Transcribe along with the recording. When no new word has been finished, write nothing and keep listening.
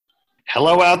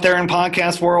Hello out there in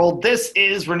podcast world. This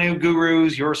is Renew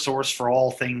Gurus, your source for all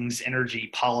things energy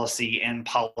policy and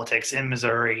politics in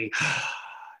Missouri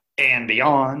and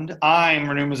beyond. I'm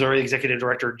Renew Missouri Executive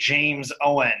Director James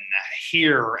Owen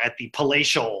here at the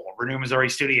palatial Renew Missouri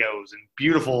Studios in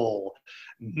beautiful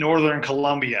Northern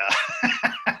Columbia.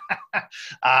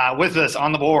 With us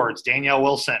on the boards, Danielle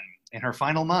Wilson in her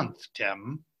final month.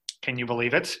 Tim, can you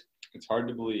believe it? It's hard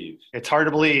to believe. It's hard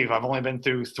to believe. I've only been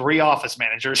through 3 office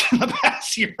managers in the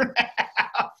past year and a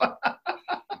half.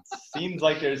 It seems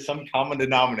like there's some common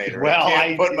denominator. Well,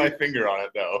 I can't put my finger on it,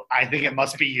 though. I think it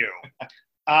must be you.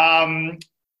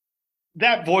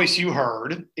 That voice you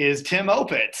heard is Tim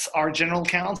Opitz, our general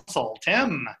counsel.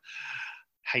 Tim,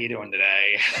 how you doing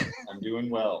today? I'm doing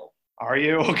well. Are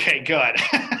you? Okay, good.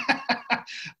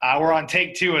 We're on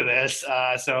take 2 of this,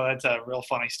 so that's a real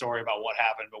funny story about what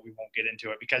happened, but we won't get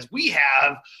into it because we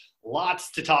have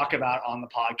lots to talk about on the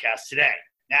podcast today.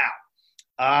 Now,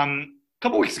 a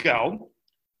couple weeks ago,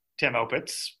 Tim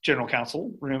Opitz, General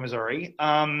Counsel, Renew Missouri,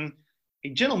 a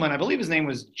gentleman, I believe his name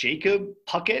was Jacob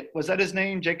Puckett. Was that his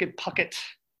name? Jacob Puckett?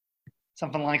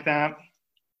 Something like that?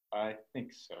 I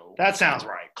think so. That sounds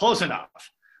right. Close enough.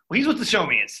 Well, he's with the Show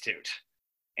Me Institute.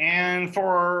 And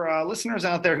for listeners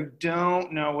out there who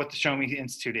don't know what the Show Me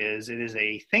Institute is, it is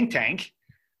a think tank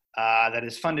that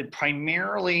is funded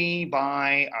primarily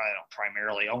by,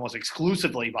 almost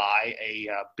exclusively by a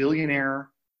billionaire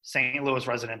St. Louis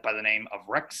resident by the name of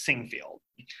Rex Sinquefield.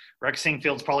 Rex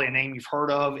Sinquefield's probably a name you've heard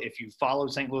of. If you follow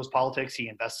St. Louis politics, he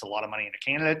invests a lot of money into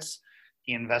candidates.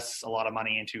 He invests a lot of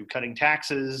money into cutting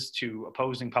taxes, to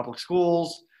opposing public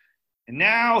schools. And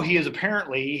now he has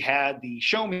apparently had the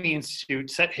Show Me Institute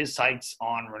set his sights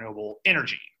on renewable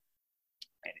energy.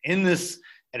 And in this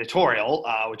editorial,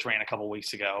 which ran a couple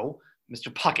weeks ago,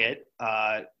 Mr. Puckett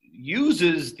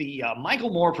uses the Michael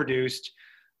Moore-produced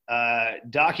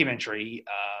documentary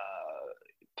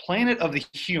Planet of the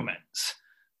Humans,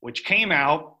 which came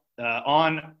out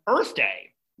on Earth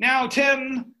Day. Now,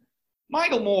 Tim,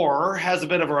 Michael Moore has a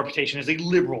bit of a reputation as a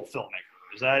liberal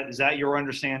filmmaker. Is that your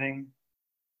understanding?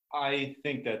 I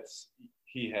think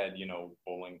he had,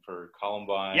 Bowling for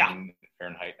Columbine, yeah.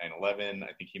 Fahrenheit 9/11.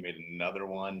 I think he made another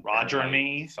one. Roger and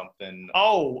Me. Something.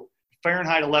 Oh,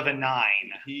 Fahrenheit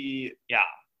 11/9.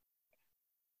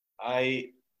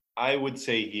 I would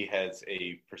say he has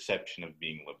a perception of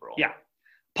being liberal. Yeah.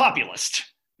 Populist,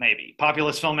 maybe.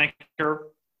 Populist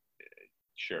filmmaker.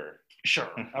 Sure.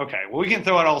 Okay. Well, we can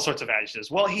throw out all sorts of adjectives.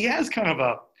 Well, he has kind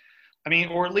of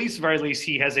or at least, very least,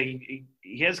 he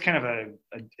has kind of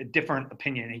a different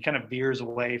opinion. He kind of veers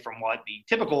away from what the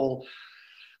typical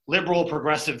liberal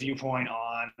progressive viewpoint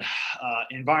on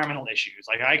environmental issues.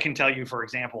 Like, I can tell you, for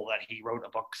example, that he wrote a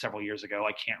book several years ago.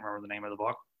 I can't remember the name of the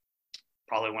book.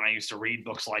 Probably when I used to read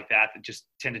books like that just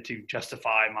tended to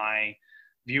justify my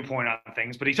viewpoint on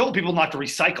things. But he told people not to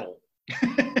recycle.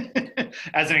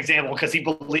 As an example, because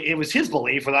it was his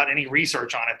belief, without any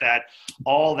research on it, that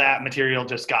all that material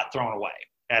just got thrown away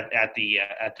at the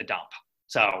dump.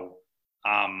 So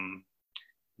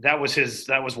that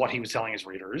was what he was telling his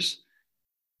readers.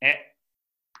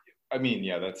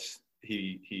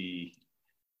 He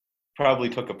probably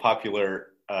took a popular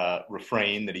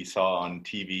refrain that he saw on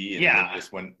TV and then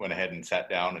just went ahead and sat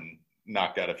down and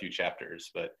knocked out a few chapters,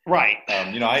 but right.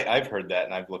 I've heard that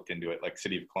and I've looked into it. Like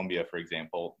City of Columbia, for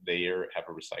example, they have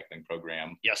a recycling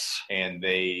program. Yes, and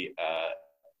they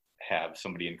have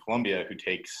somebody in Columbia who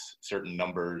takes certain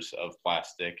numbers of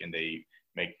plastic and they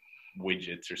make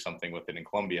widgets or something with it in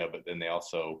Columbia, but then they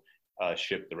also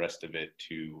ship the rest of it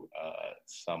to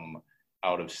some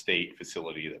out-of-state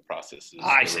facility that processes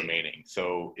the remaining.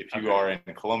 So if you are in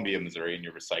Columbia, Missouri, and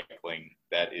you're recycling,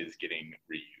 that is getting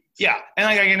reused. Yeah, and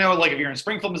if you're in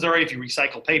Springfield, Missouri, if you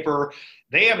recycle paper,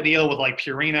 they have a deal with like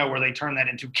Purina where they turn that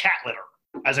into cat litter,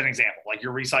 as an example. Like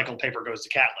your recycled paper goes to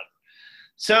cat litter.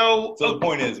 So the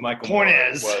point is, Michael Moore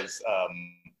was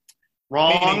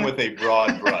wrong. Painting with a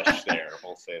broad brush there,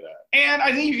 we'll say that. And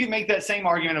I think you can make that same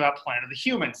argument about Planet of the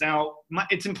Humans. Now,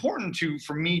 it's important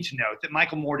for me to note that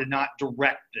Michael Moore did not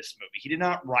direct this movie. He did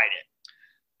not write it.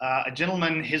 A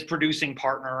gentleman, his producing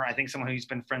partner, I think someone who's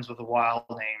been friends with a while,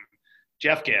 named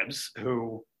Jeff Gibbs,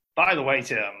 who, by the way,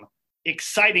 Tim,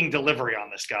 exciting delivery on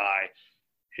this guy.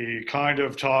 He kind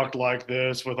of talked like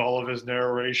this with all of his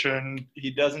narration.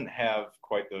 He doesn't have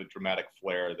quite the dramatic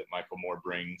flair that Michael Moore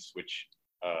brings, which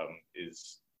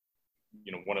is,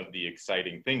 one of the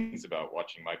exciting things about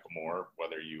watching Michael Moore,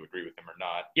 whether you agree with him or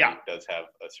not. Yeah. It does have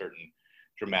a certain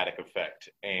dramatic effect.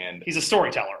 And he's a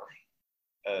storyteller.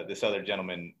 This other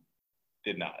gentleman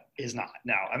did not. Is not.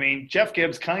 No. I mean, Jeff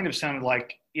Gibbs kind of sounded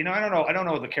like, I don't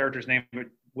know the character's name, but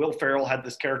Will Ferrell had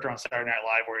this character on Saturday Night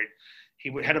Live where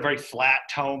he had a very flat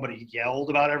tone, but he yelled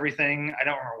about everything. I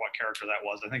don't remember what character that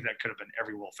was. I think that could have been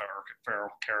every Will Ferrell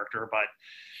character, but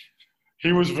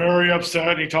he was very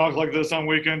upset. He talked like this on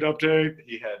Weekend Update.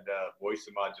 He had voice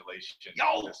modulation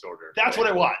disorder. That's what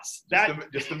it was.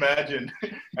 Just imagine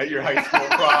at your high school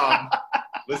prom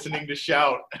listening to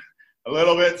Shout a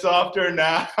little bit softer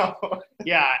now.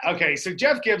 Yeah, okay. So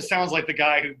Jeff Gibbs sounds like the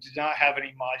guy who did not have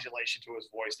any modulation to his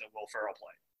voice that Will Ferrell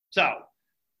played. So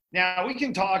now we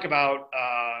can talk about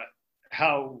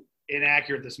how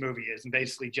inaccurate this movie is. And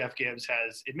basically Jeff Gibbs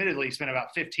has admittedly spent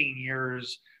about 15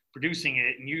 years producing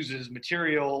it and uses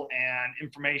material and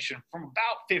information from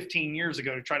about 15 years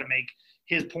ago to try to make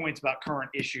his points about current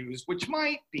issues, which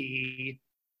might be,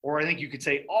 or I think you could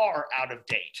say are out of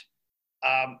date.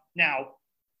 Now,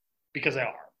 because they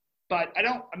are. But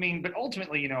but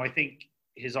ultimately, I think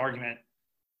his argument,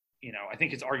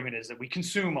 is that we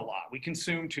consume a lot. We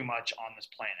consume too much on this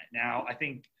planet. Now, I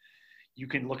think you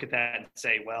can look at that and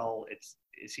say, well,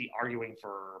 is he arguing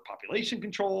for population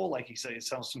control? Like he says,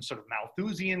 some sort of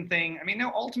Malthusian thing. I mean,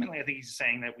 no, ultimately, I think he's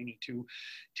saying that we need to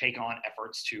take on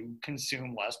efforts to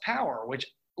consume less power, which,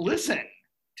 listen,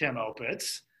 Tim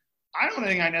Opitz, I don't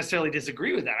think I necessarily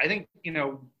disagree with that. I think,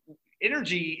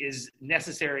 energy is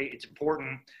necessary. It's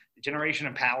important. The generation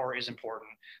of power is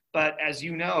important. But as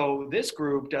you know, this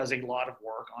group does a lot of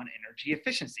work on energy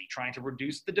efficiency, trying to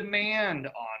reduce the demand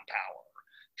on power,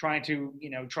 trying to,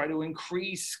 try to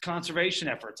increase conservation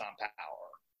efforts on power.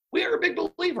 We are a big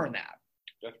believer in that.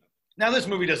 Definitely. Now, this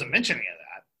movie doesn't mention any of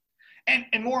that.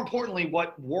 And more importantly,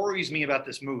 what worries me about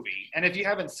this movie, and if you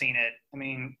haven't seen it,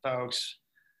 folks,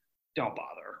 don't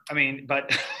bother.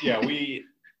 But yeah, we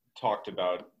talked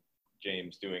about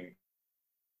James doing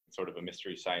sort of a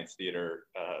Mystery Science Theater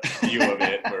view of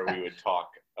it where we would talk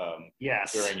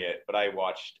yes. during it. But I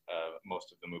watched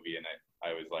most of the movie and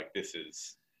I was like,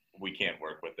 we can't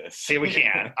work with this. See, we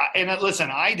can't. Listen,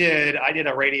 I did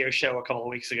a radio show a couple of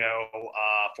weeks ago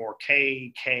for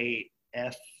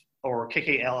KKF or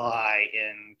KKLI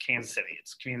in Kansas City.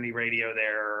 It's community radio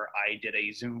there. I did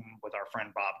a Zoom with our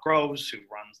friend Bob Groves, who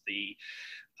runs the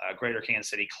Greater Kansas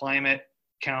City Climate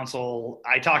Council.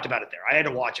 I talked about it there. I had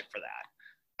to watch it for that.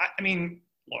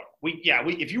 Look,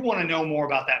 if you want to know more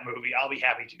about that movie, I'll be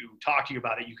happy to talk to you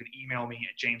about it. You can email me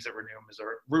at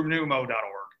james@renewmo.org.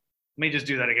 Let me just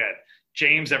do that again,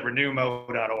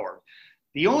 james@renewmo.org.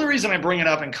 The only reason I bring it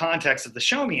up in context of the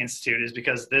Show Me Institute is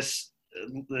because this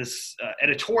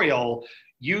editorial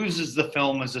uses the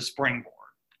film as a springboard,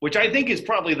 which I think is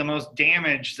probably the most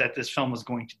damage that this film is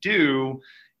going to do,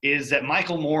 is that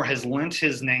Michael Moore has lent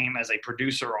his name as a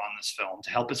producer on this film to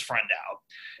help his friend out.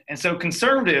 And so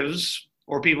conservatives,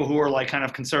 or people who are like kind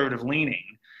of conservative leaning,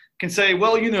 can say,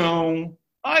 well,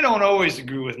 I don't always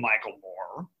agree with Michael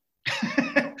Moore,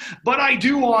 but I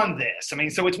do on this.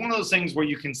 So it's one of those things where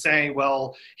you can say,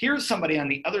 well, here's somebody on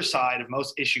the other side of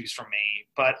most issues for me,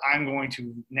 but I'm going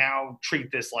to now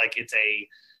treat this like it's a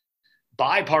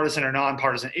bipartisan or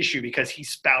nonpartisan issue because he's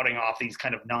spouting off these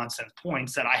kind of nonsense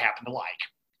points that I happen to like.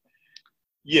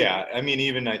 Yeah,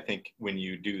 even I think when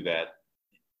you do that,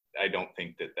 I don't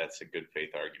think that that's a good faith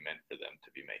argument for them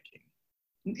to be making.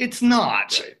 It's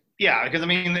not. Right. Yeah, because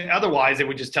otherwise it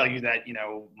would just tell you that,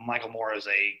 Michael Moore is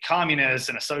a communist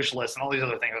and a socialist and all these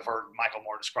other things I've heard Michael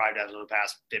Moore described as over the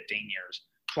past 15 years,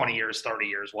 20 years, 30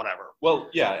 years, whatever. Well,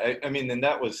 yeah, and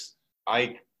that was,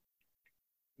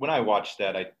 when I watched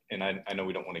that, I know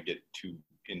we don't want to get too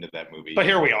into that movie. But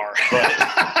here we are.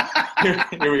 But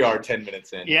here we are 10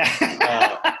 minutes in. Yeah.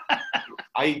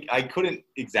 I couldn't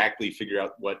exactly figure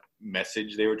out what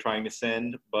message they were trying to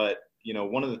send, but,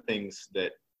 one of the things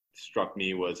that struck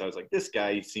me was I was like, this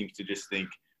guy seems to just think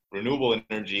renewable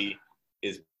energy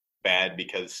is bad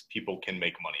because people can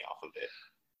make money off of it.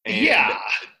 And yeah.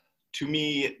 To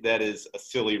me, that is a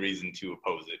silly reason to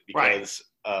oppose it because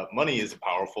money is a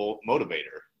powerful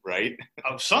motivator, right?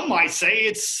 Some might say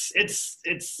it's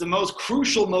the most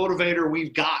crucial motivator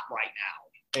we've got right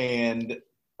now. And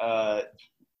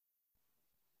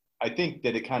I think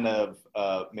that it kind of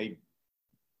may,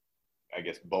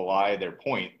 belie their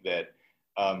point that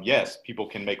yes, people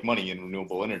can make money in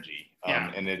renewable energy.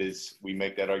 And we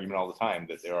make that argument all the time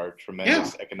that there are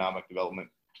tremendous economic development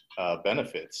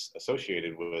benefits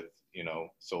associated with,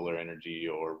 solar energy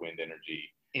or wind energy.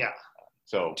 Yeah.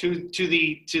 So to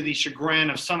the chagrin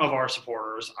of some of our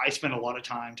supporters, I spend a lot of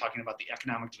time talking about the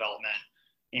economic development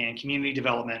and community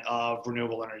development of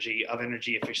renewable energy, of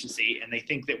energy efficiency, and they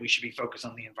think that we should be focused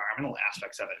on the environmental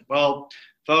aspects of it. Well,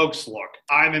 folks, look,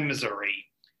 I'm in Missouri.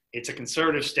 It's a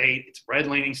conservative state. It's a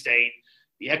red-leaning state.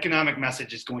 the economic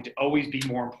message is going to always be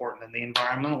more important than the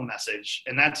environmental message.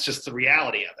 And that's just the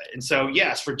reality of it. And so,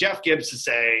 yes, for Jeff Gibbs to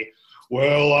say,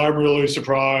 well, I'm really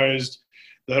surprised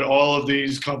that all of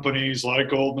these companies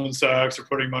like Goldman Sachs are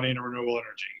putting money into renewable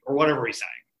energy, or whatever he's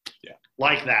saying. Yeah.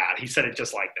 Like that. He said it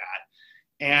just like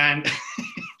that. And,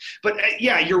 but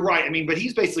yeah, you're right. I mean, but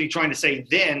he's basically trying to say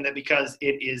then that because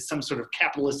it is some sort of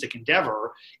capitalistic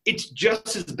endeavor, it's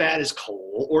just as bad as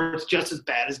coal, or it's just as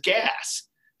bad as gas.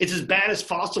 It's as bad as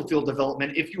fossil fuel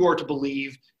development if you are to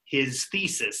believe his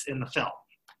thesis in the film.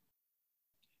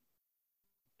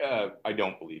 I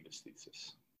don't believe his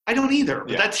thesis. I don't either,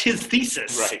 but that's his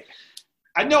thesis. Right.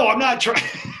 I know, I'm not trying.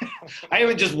 I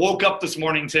haven't just woke up this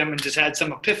morning, Tim, and just had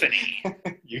some epiphany.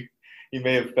 You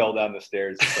may have fell down the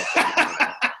stairs or something.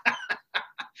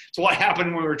 It's what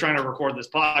happened when we were trying to record this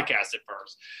podcast at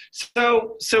first.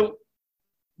 So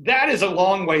that is a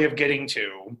long way of getting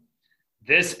to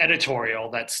this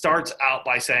editorial that starts out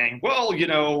by saying, well, you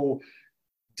know,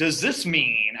 does this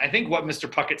mean, I think what Mr.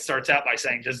 Puckett starts out by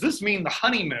saying, does this mean the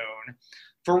honeymoon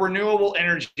for renewable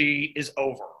energy is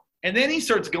over? And then he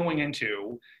starts going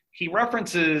into, he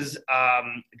references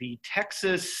the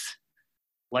Texas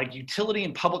Utility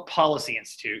and Public Policy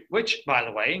Institute, which, by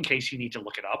the way, in case you need to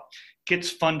look it up, gets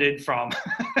funded from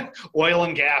oil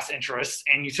and gas interests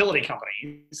and utility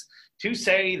companies to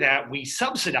say that we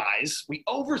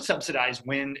over-subsidize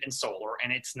wind and solar,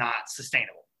 and it's not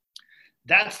sustainable.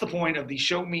 That's the point of the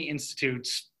Show Me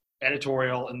Institute's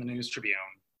editorial in the News Tribune,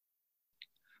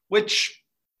 which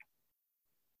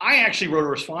I actually wrote a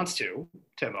response to,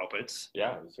 Tim Opitz.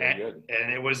 Yeah, it was very good.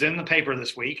 And it was in the paper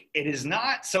this week. It is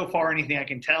not, so far, anything I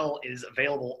can tell is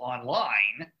available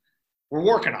online. We're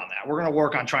working on that. We're going to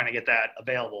work on trying to get that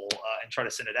available and try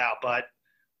to send it out. But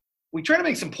we try to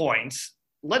make some points.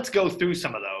 Let's go through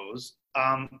some of those.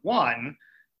 One,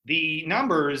 the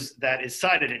numbers that is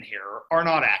cited in here are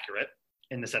not accurate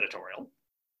in this editorial.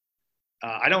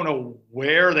 I don't know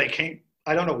where they came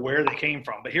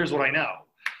from, but here's what I know.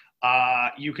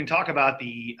 You can talk about if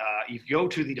you go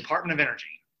to the Department of Energy,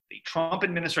 the Trump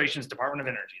administration's Department of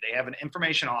Energy, they have an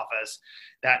information office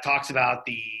that talks about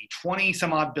the 20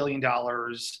 some odd $billion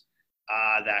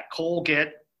that coal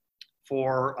get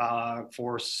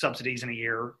for subsidies in a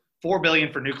year, $4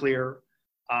 billion for nuclear,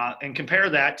 and compare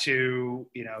that to,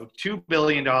 $2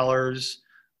 billion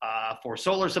for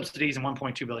solar subsidies and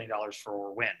 $1.2 billion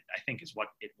for wind, I think is what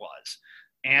it was.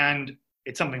 And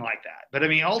it's something like that. But I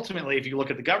mean, ultimately, if you look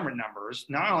at the government numbers,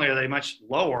 not only are they much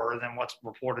lower than what's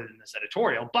reported in this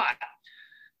editorial, but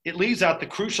it leaves out the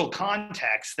crucial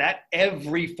context that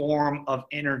every form of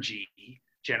energy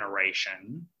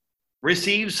generation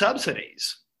receives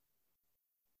subsidies.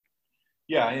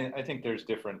 Yeah, I think there's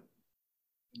different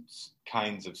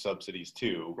kinds of subsidies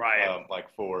too. Right.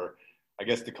 I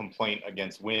guess the complaint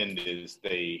against wind is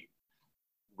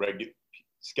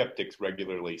skeptics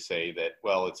regularly say that,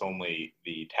 well, it's only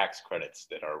the tax credits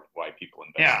that are why people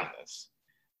invest in this,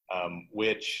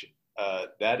 which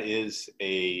that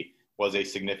was a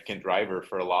significant driver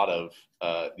for a lot of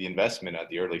the investment at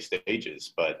the early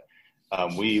stages. But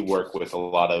we work with a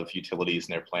lot of utilities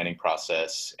in their planning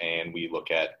process, and we look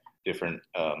at different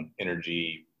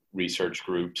energy research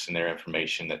groups and their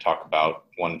information that talk about,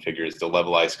 one figure is the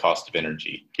levelized cost of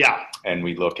energy. Yeah. And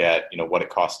we look at, what it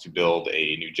costs to build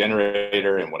a new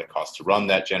generator and what it costs to run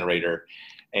that generator.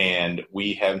 And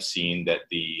we have seen that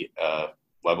the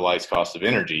levelized cost of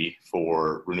energy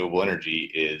for renewable energy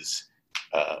is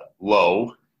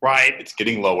low. Right. It's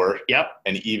getting lower. Yep.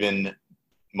 And even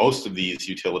most of these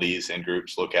utilities and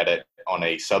groups look at it on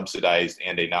a subsidized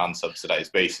and a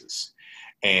non-subsidized basis.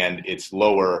 And it's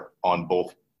lower on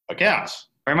both accounts.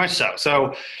 Yeah, very much so.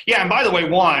 So, and by the way,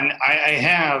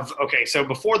 so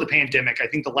before the pandemic, I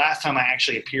think the last time I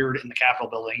actually appeared in the Capitol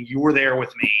building, you were there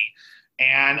with me,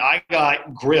 and I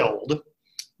got grilled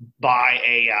by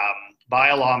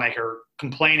a lawmaker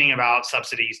complaining about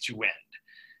subsidies to wind.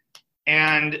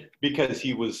 And because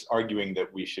he was arguing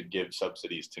that we should give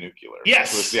subsidies to nuclear.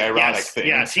 Yes. Was the ironic thing.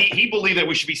 Yes, he believed that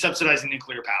we should be subsidizing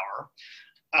nuclear power.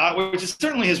 Which is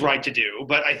certainly his right to do,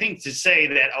 but I think to say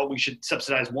that, we should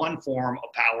subsidize one form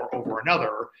of power over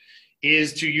another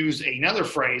is to use another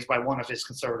phrase by one of his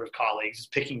conservative colleagues, is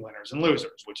picking winners and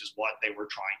losers, which is what they were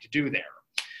trying to do there.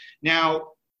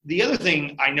 Now, the other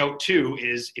thing I note too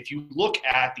is if you look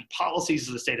at the policies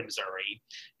of the state of Missouri,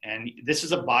 and this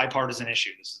is a bipartisan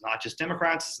issue, this is not just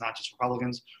Democrats, it's not just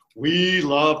Republicans, we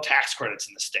love tax credits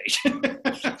in the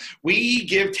state. We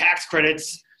give tax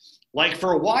credits. Like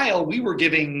for a while, we were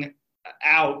giving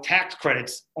out tax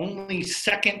credits only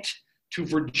second to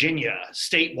Virginia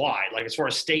statewide, like as far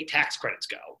as state tax credits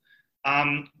go.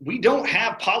 We don't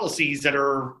have policies that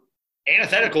are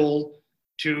antithetical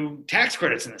to tax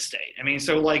credits in the state. I mean,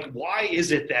 so like, why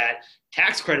is it that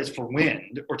tax credits for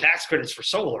wind or tax credits for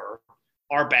solar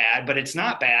are bad, but it's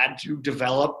not bad to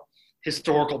develop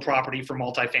historical property for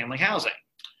multifamily housing,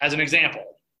 as an example?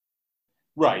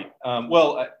 Right.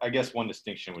 Well, I guess one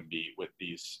distinction would be with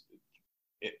these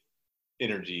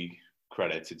energy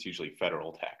credits, it's usually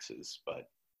federal taxes, but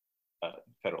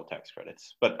federal tax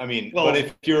credits. But I mean, well, but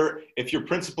if your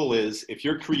principle is, if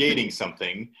you're creating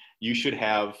something, you should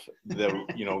have the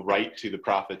right to the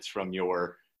profits from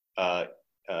your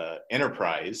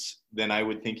enterprise, then I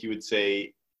would think you would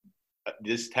say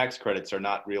these tax credits are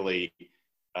not really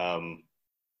a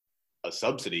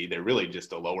subsidy; they're really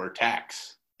just a lower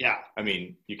tax. Yeah. I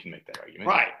mean, you can make that argument.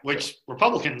 Right, which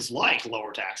Republicans like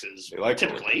lower taxes. They like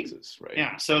typically. Lower taxes, right.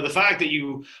 Yeah, so the fact that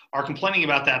you are complaining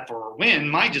about that for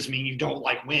wind might just mean you don't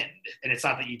like wind, and it's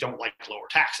not that you don't like lower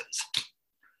taxes.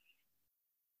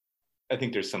 I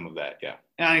think there's some of that, yeah.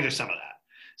 And I think there's some of that.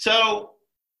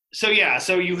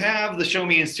 So you have the Show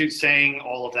Me Institute saying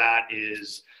all of that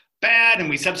is bad,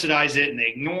 and we subsidize it, and they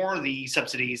ignore the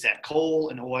subsidies that coal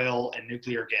and oil and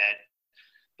nuclear get.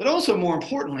 But also, more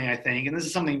importantly, I think, and this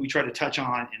is something we try to touch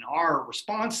on in our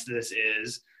response to this,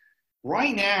 is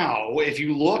right now, if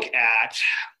you look at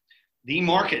the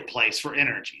marketplace for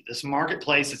energy, this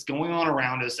marketplace that's going on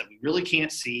around us that we really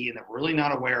can't see and that we're really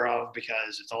not aware of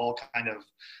because it's all kind of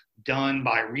done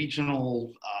by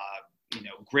regional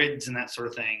grids and that sort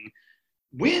of thing,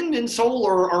 wind and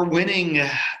solar are winning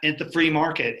at the free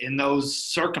market in those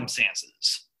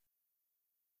circumstances.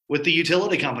 With the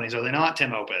utility companies, are they not,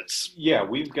 Tim Opitz? Yeah,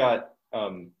 we've got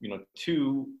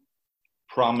two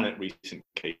prominent recent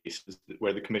cases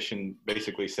where the commission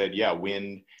basically said, yeah,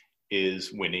 wind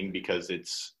is winning because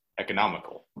it's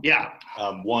economical. Yeah.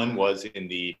 One was in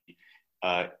the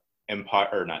KCPL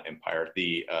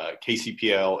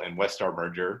and Westar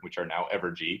merger, which are now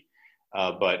Evergy,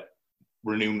 but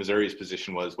Renew Missouri's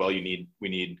position was, well, we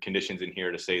need conditions in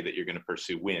here to say that you're going to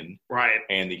pursue wind. Right.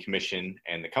 And the commission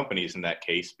and the companies in that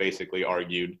case basically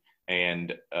argued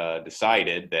and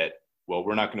decided that, well,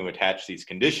 we're not going to attach these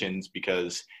conditions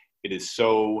because it is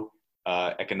so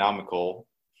economical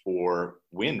for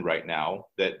wind right now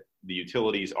that the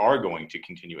utilities are going to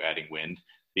continue adding wind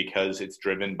because it's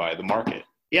driven by the market.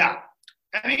 Yeah.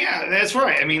 I mean, yeah, that's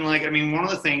right. I mean, one of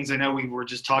the things, I know we were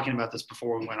just talking about this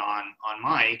before we went on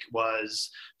mic,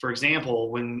 was, for example,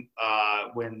 when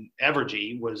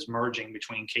Evergy was merging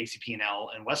between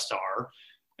KCP&L and Westar,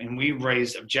 and we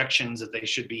raised objections that they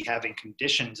should be having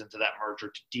conditions into that merger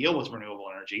to deal with renewable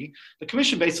energy, the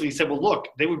commission basically said, well, look,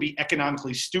 they would be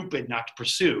economically stupid not to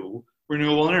pursue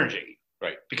renewable energy.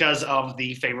 Right. Because of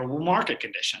the favorable market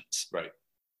conditions. Right.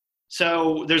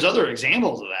 So there's other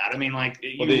examples of that. I mean,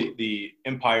 the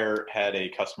Empire had a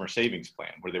customer savings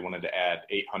plan where they wanted to add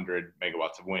 800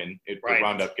 megawatts of wind. It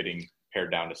wound up getting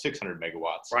pared down to 600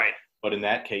 megawatts. Right. But in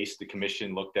that case, the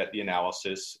commission looked at the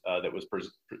analysis that was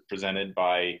presented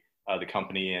by the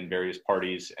company and various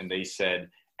parties, and they said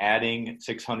adding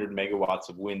 600 megawatts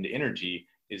of wind energy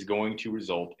is going to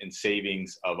result in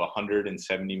savings of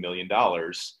 $170 million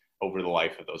over the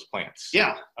life of those plants.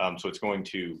 Yeah. So it's going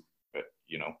to,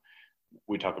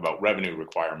 we talk about revenue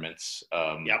requirements.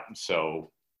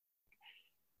 So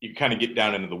you kind of get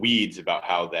down into the weeds about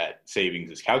how that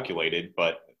savings is calculated,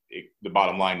 but the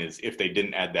bottom line is if they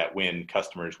didn't add that wind,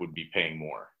 customers would be paying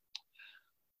more.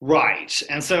 Right.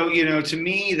 And so, to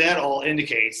me, that all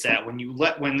indicates that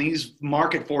when these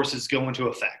market forces go into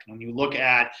effect, when you look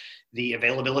at the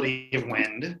availability of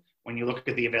wind, when you look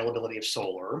at the availability of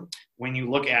solar, when you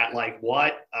look at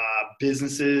what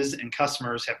businesses and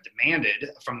customers have demanded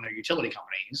from their utility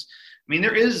companies,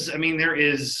 there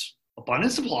is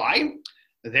abundant supply,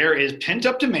 there is pent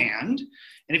up demand,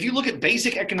 and if you look at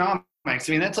basic economics,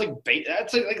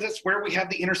 that's where we have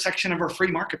the intersection of our free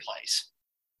marketplace.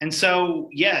 And so,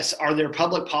 yes, are there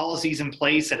public policies in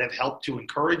place that have helped to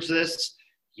encourage this?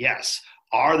 Yes.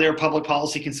 Are there public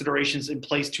policy considerations in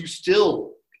place to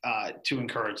still to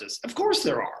encourage this? Of course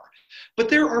there are. But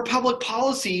there are public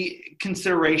policy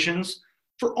considerations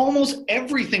for almost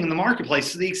everything in the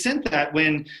marketplace, to the extent that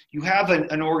when you have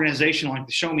an organization like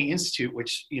the Show Me Institute,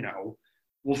 which,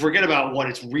 we'll forget about what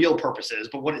its real purpose is,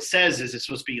 but what it says is it's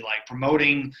supposed to be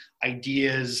promoting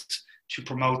ideas to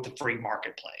promote the free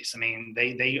marketplace.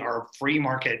 They are free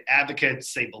market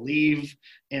advocates. They believe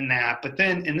in that. But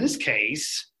then in this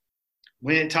case,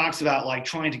 when it talks about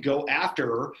trying to go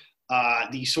after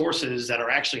the sources that are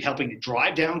actually helping to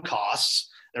drive down costs,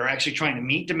 they're actually trying to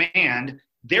meet demand,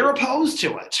 they're opposed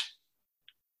to it.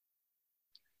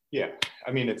 Yeah,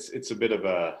 it's a bit of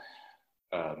a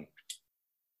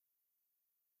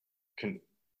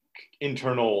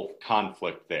internal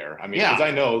conflict there. I mean, Yeah. because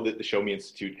I know that the Show Me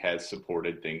Institute has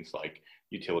supported things like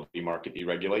utility market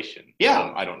deregulation.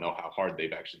 Yeah. I don't know how hard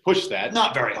they've actually pushed that.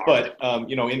 Not very hard. But,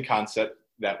 in concept,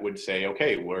 that would say,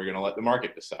 okay, we're going to let the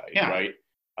market decide, Yeah. right?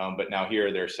 But now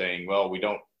here they're saying, well, we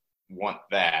don't want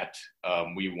that.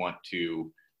 We want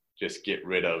to just get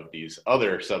rid of these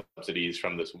other subsidies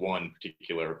from this one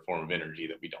particular form of energy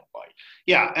that we don't like.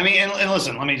 Yeah, I mean, and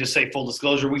listen, let me just say full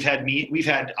disclosure: I've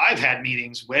had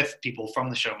meetings with people from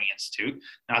the Show Me Institute,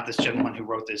 not this gentleman who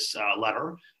wrote this letter.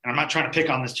 And I'm not trying to pick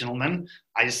on this gentleman.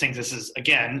 I just think this is,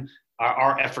 again,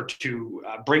 our effort to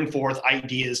bring forth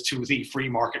ideas to the free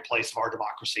marketplace of our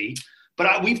democracy.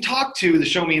 But we've talked to the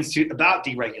Show Me Institute about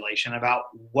deregulation, about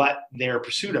what their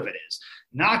pursuit of it is.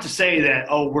 Not to say that,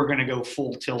 we're going to go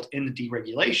full tilt into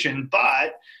deregulation,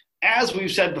 but as we've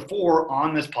said before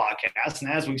on this podcast, and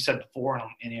as we've said before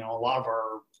in a lot of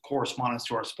our correspondence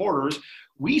to our supporters,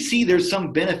 we see there's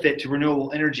some benefit to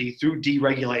renewable energy through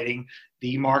deregulating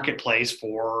the marketplace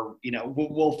for,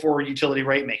 for utility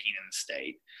rate making in the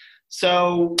state.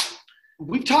 So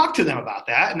we've talked to them about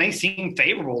that, and they seem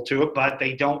favorable to it, but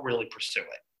they don't really pursue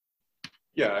it.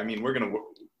 Yeah, I mean,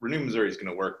 Renew Missouri is going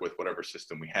to work with whatever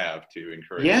system we have to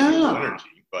encourage renewable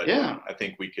energy. But I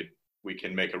think we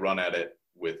can make a run at it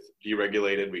with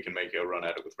deregulated. We can make a run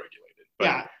at it with regulated.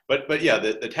 But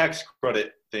the tax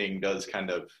credit thing does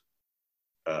kind of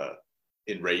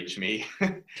enrage me.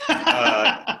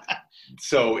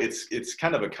 So it's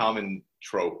kind of a common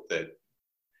trope that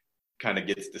kind of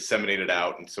gets disseminated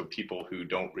out, and so people who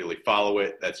don't really follow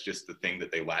it, that's just the thing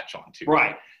that they latch onto.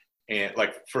 Right. And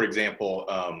like, for example,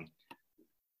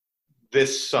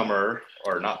 this summer,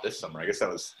 or not this summer, I guess that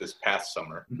was this past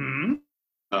summer,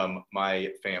 my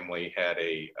family had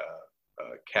a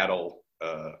cattle,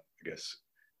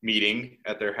 meeting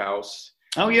at their house.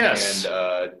 Oh, yes.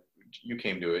 And you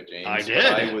came to it, James. I did.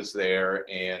 I was there,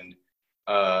 and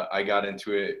I got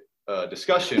into a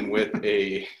discussion with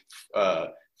a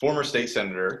former state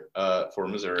senator for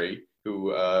Missouri who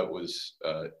was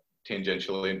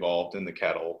tangentially involved in the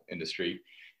cattle industry.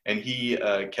 And he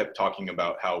kept talking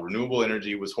about how renewable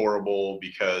energy was horrible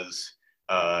because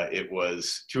it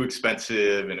was too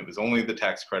expensive and it was only the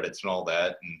tax credits and all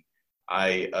that. And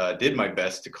I did my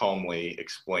best to calmly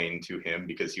explain to him,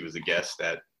 because he was a guest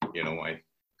at, my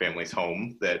family's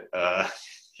home, that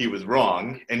he was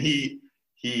wrong. And he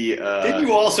didn't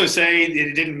you also say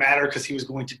it didn't matter because he was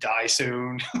going to die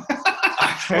soon?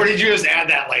 Or did you just add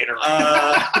that later?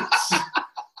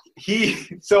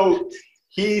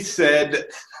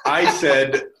 I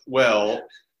said, well,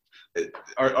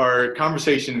 our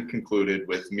conversation concluded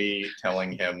with me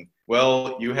telling him,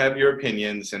 well, you have your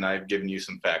opinions and I've given you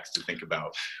some facts to think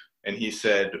about. And he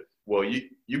said, well,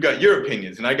 you got your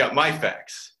opinions and I got my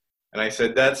facts. And I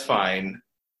said, that's fine.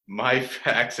 My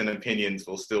facts and opinions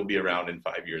will still be around in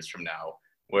 5 years from now,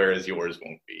 whereas yours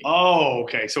won't be. Oh,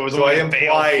 okay. So I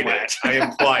implied it.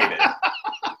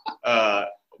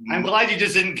 I'm glad you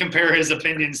just didn't compare his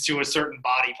opinions to a certain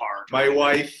body part. My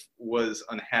wife was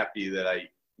unhappy that I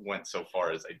went so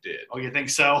far as I did. Oh, you think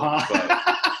so, huh? But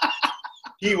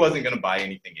he wasn't going to buy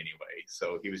anything anyway,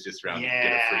 so he was just around to get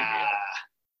a free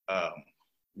meal.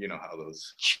 You know how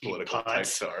those political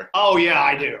types are. Oh, yeah,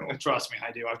 I do. Trust me,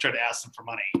 I do. I've tried to ask them for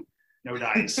money. No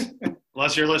dice.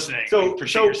 Unless you're listening.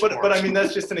 But I mean,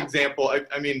 that's just an example.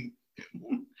 I mean,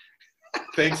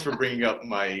 thanks for bringing up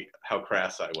how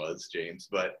crass I was, James.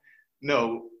 But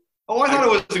no. Oh, I thought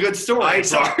it was a good story.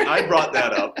 I brought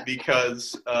that up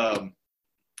because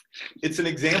it's an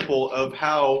example of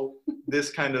how this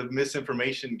kind of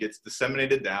misinformation gets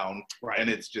disseminated down, right. And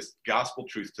it's just gospel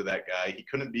truth to that guy. He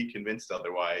couldn't be convinced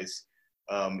otherwise.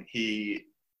 I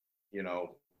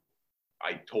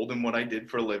told him what I did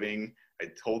for a living. I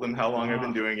told him how long I've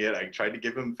been doing it. I tried to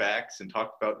give him facts and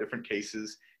talked about different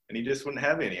cases, and he just wouldn't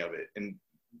have any of it. And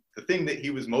the thing that he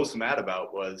was most mad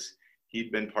about was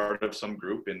he'd been part of some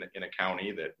group in a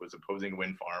county that was opposing a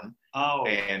wind farm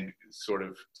and sort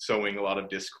of sowing a lot of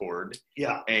discord.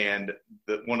 Yeah. And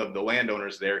one of the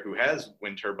landowners there who has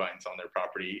wind turbines on their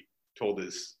property told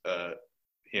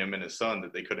him and his son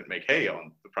that they couldn't make hay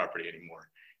on the property anymore.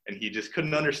 And he just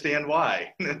couldn't understand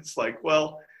why. And it's like,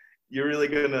 well, you're really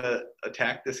going to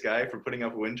attack this guy for putting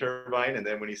up a wind turbine? And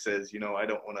then when he says, I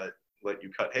don't want to let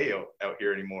you cut hay out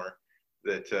here anymore,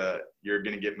 that you're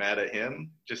going to get mad at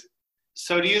him?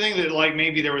 So do you think that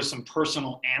maybe there was some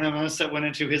personal animus that went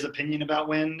into his opinion about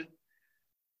wind?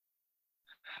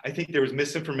 I think there was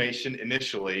misinformation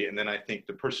initially, and then I think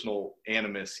the personal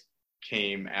animus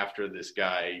came after this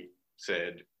guy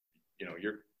said,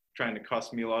 you're trying to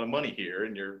cost me a lot of money here,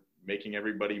 and you're making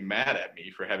everybody mad at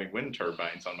me for having wind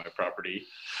turbines on my property.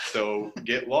 So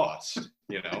get lost,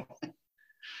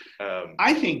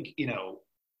 I think,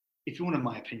 if you wanted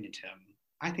my opinion, Tim,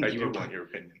 I do want your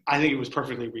opinion. I think it was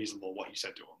perfectly reasonable what you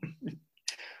said to him.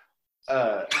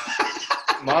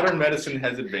 Modern medicine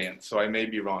has advanced, so I may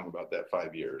be wrong about that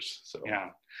 5 years. So yeah,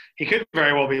 he could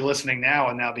very well be listening now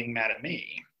and now being mad at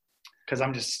me because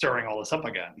I'm just stirring all this up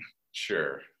again.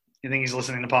 Sure. You think he's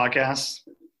listening to podcasts?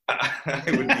 I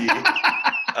would be.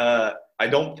 I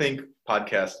don't think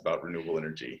podcasts about renewable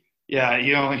energy.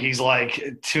 Yeah, he's like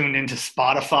tuned into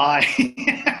Spotify.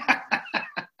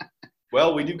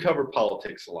 Well, we do cover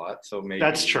politics a lot, so maybe.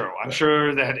 That's true. I'm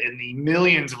sure that in the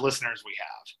millions of listeners we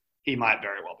have, he might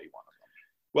very well be one of them.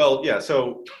 Well, yeah,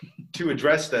 so to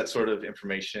address that sort of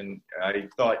information, I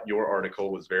thought your article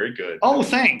was very good. Oh,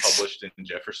 thanks. Published in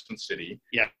Jefferson City.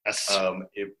 Yes.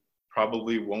 It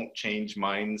probably won't change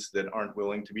minds that aren't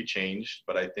willing to be changed,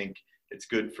 but I think it's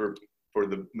good for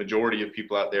the majority of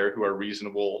people out there who are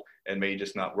reasonable and may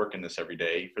just not work in this every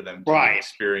day, for them to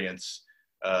experience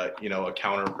a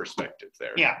counter perspective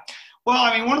there. Yeah. Well,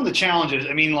 I mean, one of the challenges,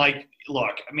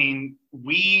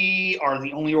 we are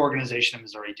the only organization in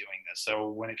Missouri doing this. So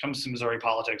when it comes to Missouri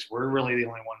politics, we're really the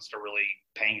only ones that are really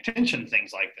paying attention to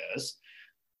things like this.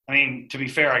 I mean, to be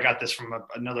fair, I got this from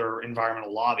another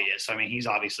environmental lobbyist. I mean, he's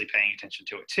obviously paying attention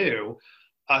to it too.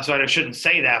 So I shouldn't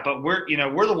say that, but we're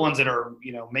the ones that are,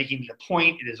 making the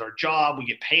point. It is our job. We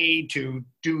get paid to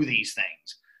do these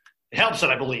things. It helps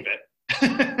that I believe it.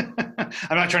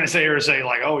 I'm not trying to say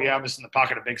like, oh yeah, I'm just in the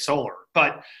pocket of big solar,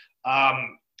 but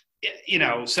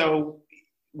so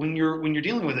when you're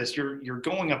dealing with this, you're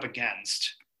going up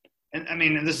against,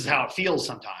 and this is how it feels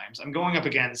sometimes. I'm going up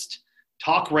against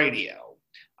talk radio.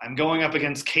 I'm going up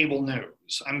against cable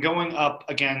news. I'm going up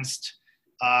against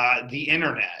the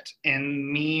internet and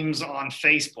memes on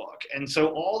Facebook. And so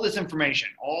all this information,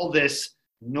 all this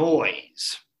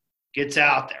noise gets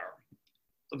out there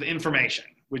of information,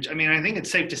 which, I think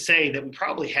it's safe to say that we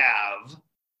probably have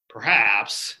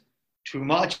perhaps too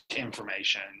much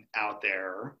information out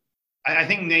there. I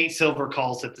think Nate Silver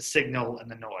calls it the signal and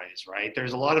the noise, right?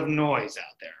 There's a lot of noise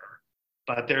out there,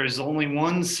 but there's only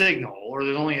one signal, or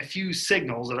there's only a few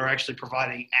signals that are actually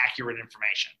providing accurate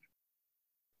information.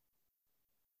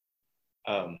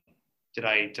 Did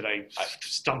I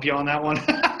stump you on that one?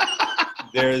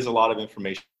 There is a lot of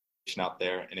information out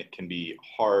there, and it can be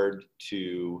hard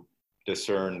to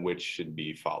discern which should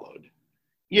be followed.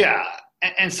 Yeah,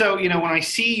 and so when I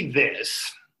see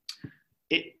this,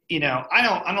 I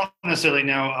don't necessarily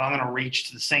know I'm going to reach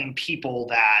to the same people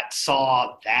that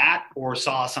saw that or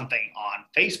saw something on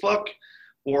Facebook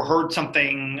or heard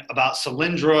something about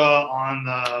Solyndra on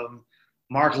the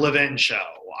Mark Levin show.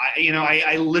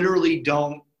 I literally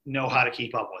don't know how to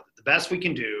keep up with it. The best we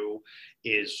can do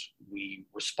is we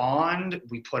respond,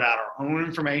 we put out our own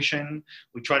information,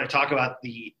 we try to talk about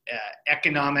the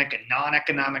economic and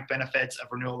non-economic benefits of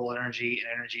renewable energy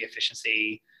and energy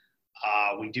efficiency.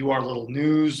 We do our little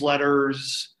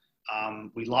newsletters,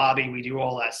 we lobby, we do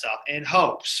all that stuff in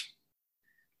hopes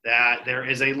that there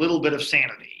is a little bit of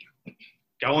sanity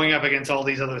going up against all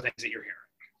these other things that you're hearing.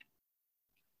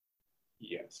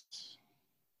 Yes.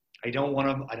 I don't want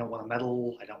a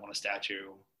medal. I don't want a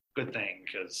statue. Good thing,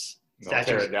 because they'll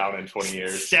tear it down in 20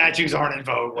 years. Statues aren't in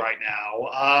vogue right now.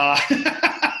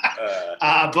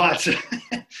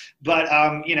 But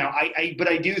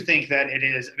I do think that it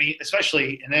is.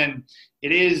 Especially, and then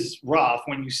it is rough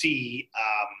when you see,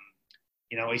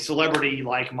 a celebrity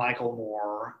like Michael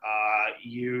Moore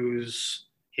use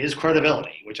his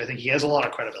credibility, which I think he has a lot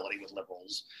of credibility with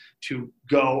liberals, to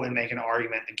go and make an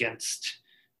argument against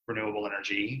renewable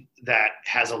energy that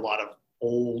has a lot of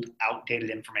old, outdated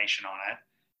information on it.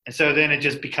 And so then it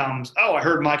just becomes, I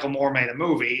heard Michael Moore made a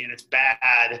movie and it's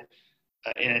bad,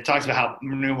 and it talks about how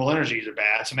renewable energies are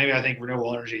bad, so maybe I think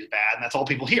renewable energy is bad, and that's all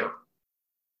people hear.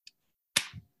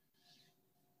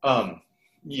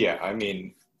 Yeah,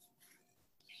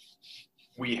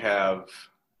 we have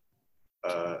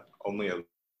only a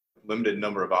limited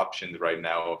number of options right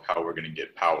now of how we're going to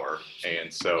get power.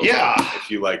 And so if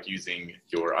you like using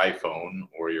your iPhone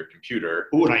or your computer.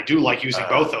 Ooh, and I do like using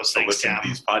both those things. Listen to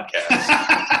these podcasts.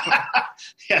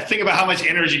 Yeah, think about how much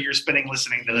energy you're spending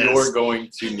listening to this. You're going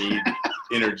to need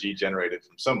energy generated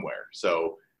from somewhere.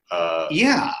 So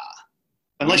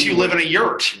unless you live in a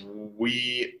yurt.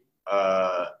 We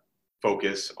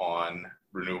focus on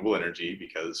renewable energy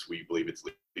because we believe it's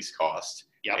least cost.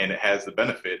 Yep. And it has the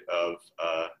benefit of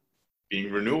being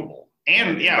renewable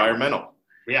and environmental.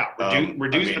 Yeah,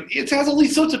 it has all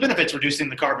these sorts of benefits: reducing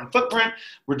the carbon footprint,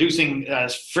 reducing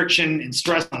friction and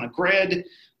stress on the grid,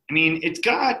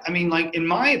 I mean, like in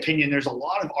my opinion, there's a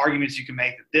lot of arguments you can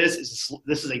make that this is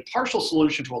a partial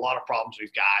solution to a lot of problems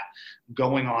we've got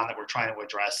going on that we're trying to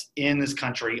address in this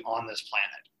country on this planet.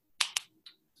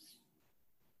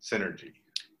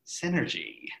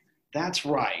 Synergy. That's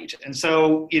right. And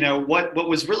so, what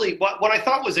was really what I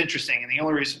thought was interesting, and the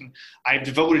only reason I've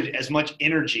devoted as much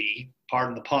energy,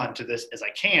 pardon the pun, to this as I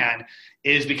can,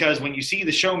 is because when you see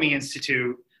the Show Me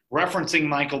Institute referencing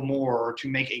Michael Moore to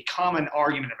make a common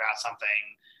argument about something,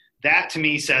 that to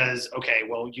me says, okay,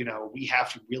 well, we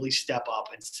have to really step up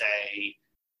and say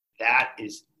that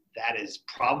is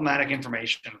problematic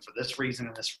information for this reason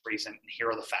and this reason, and here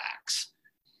are the facts.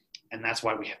 And that's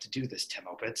why we have to do this, Tim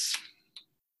Opitz.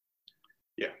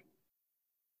 Yeah.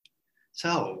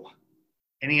 So,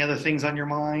 any other things on your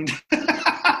mind?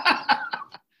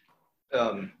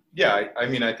 Yeah, I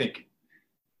mean, I think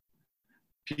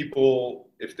people,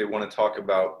 if they want to talk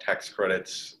about tax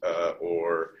credits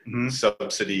or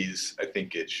subsidies, I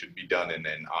think it should be done in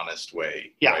an honest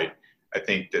way. Yeah. Right? I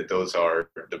think that those are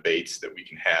debates that we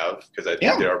can have, because I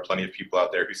think there are plenty of people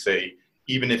out there who say,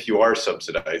 even if you are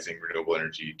subsidizing renewable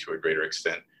energy to a greater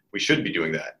extent, we should be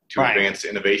doing that to advance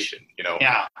innovation.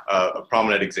 A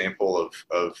prominent example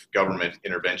of government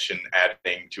intervention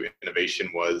adding to innovation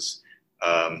was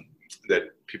that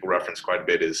people reference quite a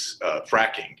bit is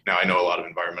fracking. Now, I know a lot of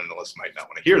environmentalists might not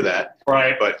want to hear that,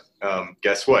 right? But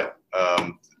guess what?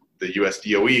 The US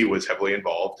DOE was heavily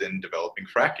involved in developing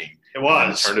fracking. It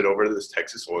was. And turned it over to this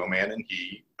Texas oil man, and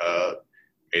he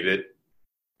made it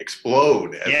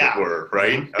explode, as it were,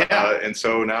 right? And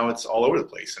so now it's all over the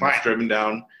place, and it's driven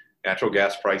down natural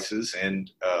gas prices,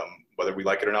 and whether we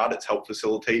like it or not, it's helped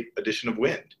facilitate addition of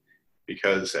wind,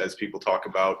 because as people talk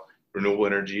about renewable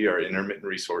energy, our intermittent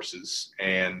resources,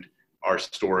 and our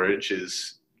storage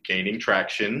is gaining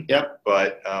traction,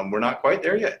 but we're not quite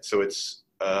there yet. So it's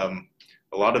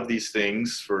a lot of these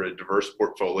things for a diverse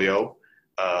portfolio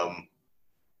are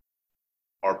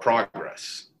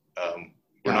progress.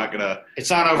 We're not gonna. It's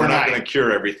not overnight. We're not gonna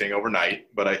cure everything overnight,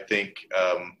 but I think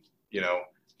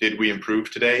did we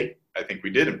improve today? I think we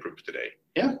did improve today.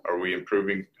 Yeah. Are we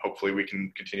improving? Hopefully, we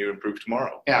can continue to improve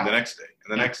tomorrow. Yeah. And the next day.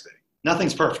 And the next day.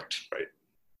 Nothing's perfect. Right.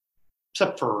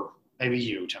 Except for maybe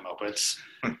you, Tim Opitz.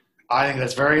 I think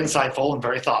that's very insightful and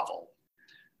very thoughtful.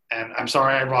 And I'm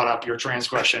sorry I brought up your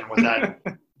transgression with that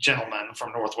gentleman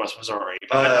from Northwest Missouri.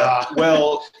 But,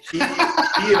 well, he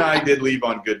and I did leave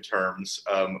on good terms.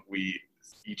 We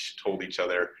each told each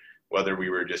other, whether we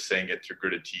were just saying it through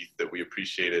gritted teeth, that we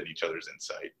appreciated each other's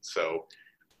insight. So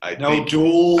I think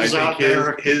duels out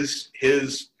there. His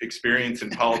experience in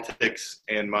politics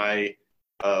and my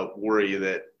worry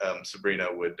that Sabrina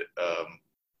would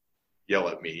yell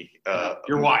at me,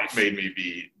 your wife, made me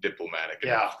be diplomatic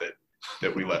enough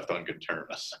that we left on good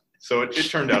terms. So it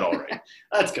turned out all right.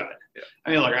 That's good. Yeah. I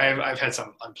mean, look, I've had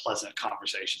some unpleasant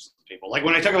conversations with people. Like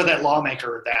when I talk about that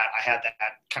lawmaker that I had that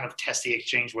kind of testy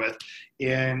exchange with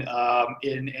in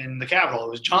the Capitol,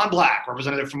 it was John Black,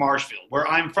 representative from Marshfield, where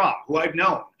I'm from, who I've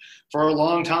known for a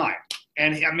long time.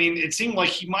 And I mean, it seemed like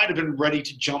he might have been ready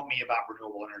to jump me about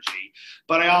renewable energy,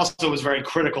 but I also was very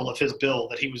critical of his bill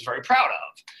that he was very proud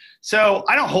of. So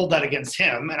I don't hold that against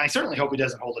him, and I certainly hope he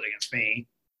doesn't hold it against me.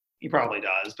 He probably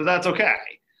does, but that's okay. I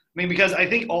mean, because I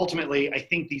think ultimately, I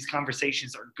think these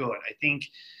conversations are good. I think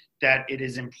that it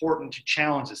is important to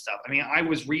challenge this stuff. I mean, I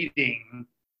was reading,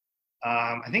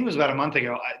 I think it was about a month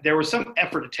ago, there was some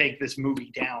effort to take this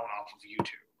movie down off of YouTube,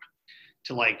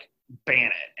 to like ban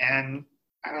it. And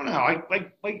I don't know, I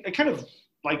kind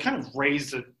of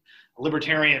raised a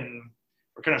libertarian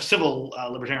or kind of civil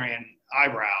libertarian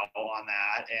eyebrow on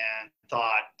that and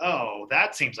thought, oh,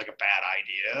 that seems like a bad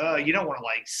idea. You don't want to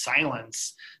like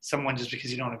silence someone just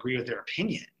because you don't agree with their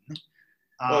opinion.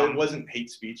 Well, it wasn't hate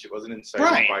speech. It wasn't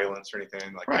inciting violence or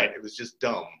anything like that. It was just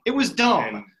dumb. It was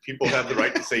dumb. And people have the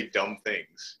right to say dumb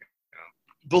things.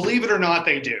 Believe it or not,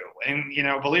 they do. And,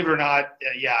 believe it or not,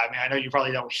 I mean, I know you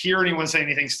probably don't hear anyone say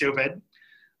anything stupid.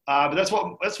 But that's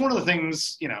one of the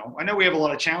things, I know we have a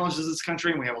lot of challenges in this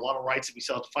country and we have a lot of rights that we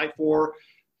still have to fight for.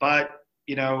 But,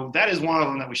 that is one of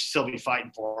them that we should still be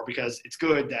fighting for, because it's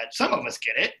good that some of us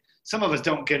get it. Some of us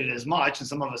don't get it as much, and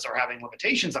some of us are having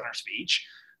limitations on our speech.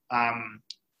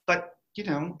 But,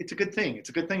 it's a good thing. It's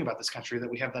a good thing about this country that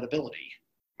we have that ability.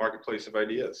 Marketplace of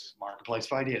ideas. Marketplace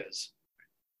of ideas.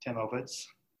 Tim Opitz,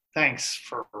 thanks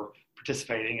for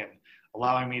participating and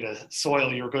allowing me to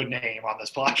soil your good name on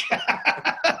this podcast.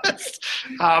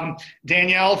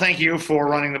 Danielle, thank you for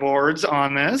running the boards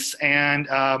on this. And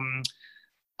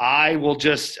I will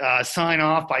just sign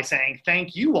off by saying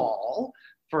thank you all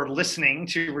for listening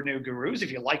to Renew Gurus.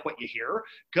 If you like what you hear,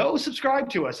 go subscribe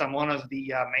to us on one of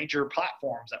the major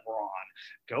platforms that we're on.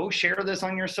 Go share this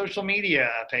on your social media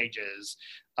pages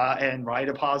and write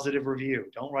a positive review.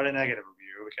 Don't write a negative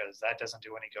review because that doesn't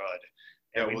do any good.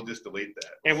 Yeah, we'll just delete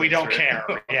that. And we don't care.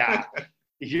 Yeah.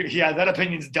 Yeah, that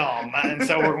opinion's dumb, and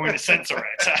so we're going to censor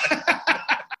it.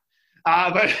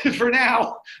 But for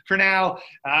now,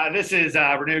 this is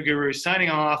Renew Guru signing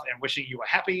off and wishing you a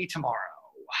happy tomorrow.